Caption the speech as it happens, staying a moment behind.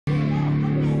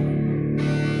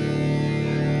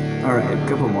All right, a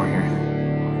couple more here.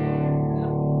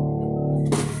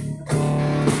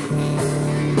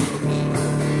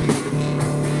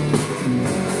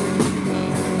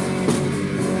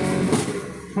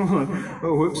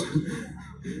 Oh, whoops.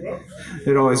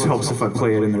 It always helps if I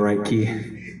play it in the right key.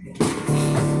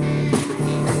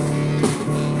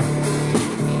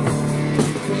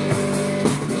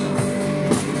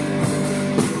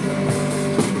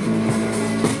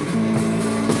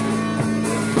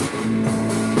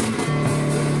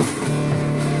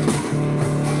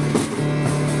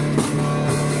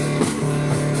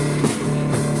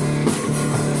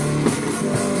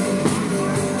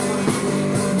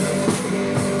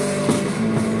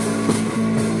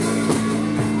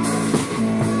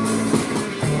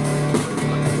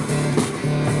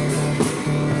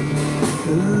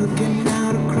 Looking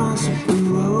out across the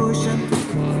blue ocean,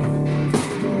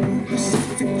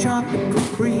 Pacific tropical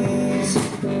breeze.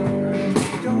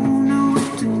 Don't know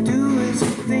what to do as I'm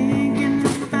thinking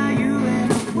about you,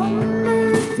 and I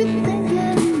wonder if you're thinking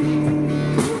of me.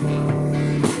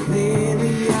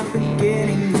 Lately I've been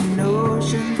getting the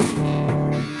notion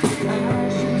I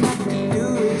should have to do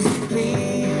as I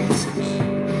please.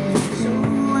 So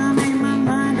I made my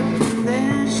mind up, and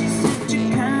then she said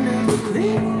you're kind of a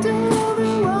little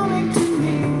overwhelming to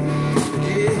me.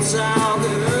 It's all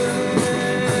good,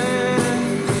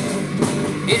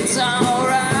 it's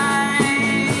alright.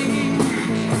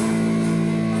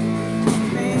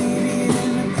 Maybe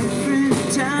in a different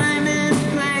time and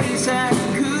place I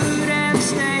could have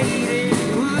stayed, it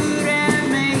would have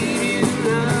made you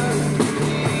love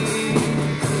me.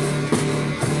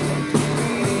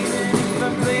 Even if I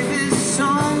played this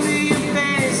song to your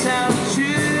face, how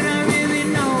should I really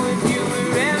know if you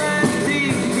were ever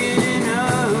thinking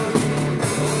of?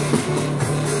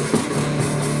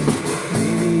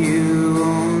 Maybe you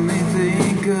only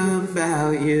think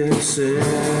about yourself.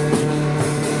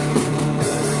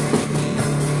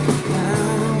 I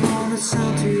don't wanna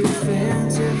sound too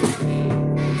offensive,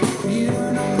 you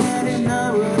know that it's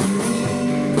not what I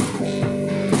mean.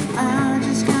 I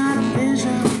just got a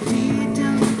vision of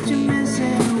details that you're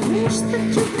missing. I wish that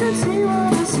you could see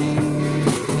what I see.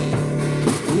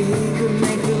 We could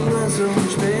make the world so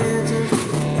much better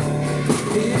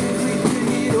if we could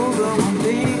get over one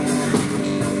thing.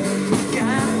 We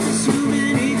got this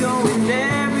human ego, and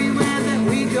everywhere that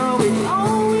we go, it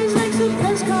always makes the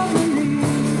best company.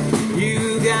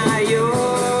 You got yours,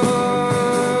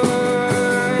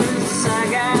 I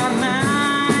got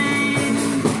mine.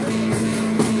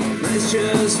 Let's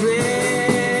just live,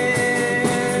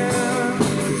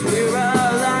 'cause we're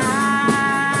alive.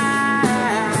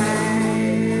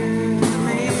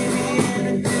 Maybe in a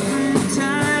different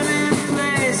time and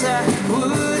place I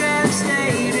would have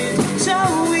stayed. It's so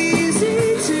easy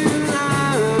to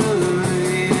love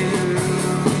you.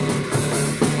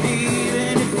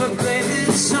 Even if I played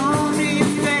this song to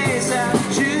your face, I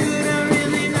should I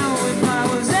really know if I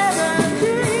was ever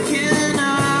thinking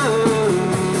of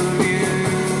you.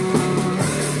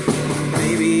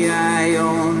 Maybe I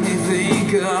only think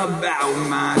about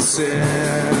myself,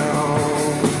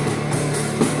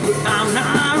 but I'm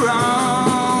not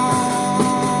wrong.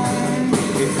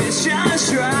 If it's just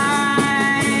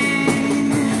right,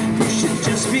 you should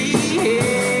just be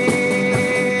here,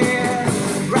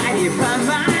 right here by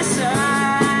my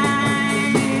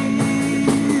side.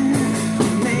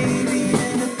 Maybe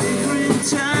in a different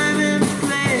time and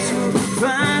place we'll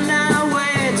find our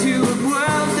way to a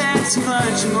world that's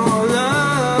much more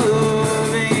loving.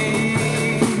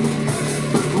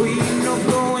 We know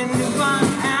going to run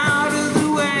out of the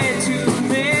way to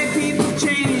make people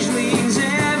change leaves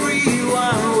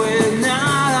everyone with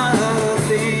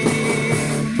nothing.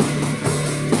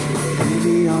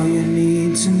 Maybe all you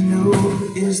need to know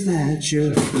is that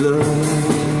you're loved.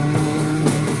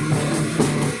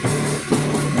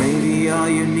 Maybe all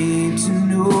you need to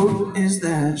know is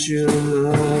that you're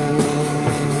loved.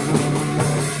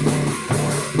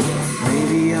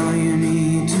 Maybe all you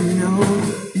need to know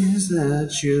is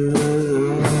that you're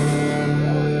loved.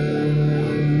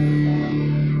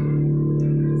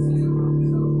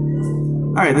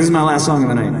 All right, this is my last song of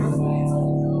the night.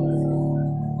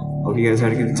 Hope you guys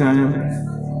had a good time.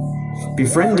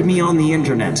 Befriend me on the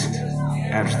internet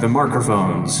at the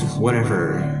Markrophones,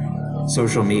 whatever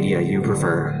social media you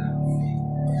prefer.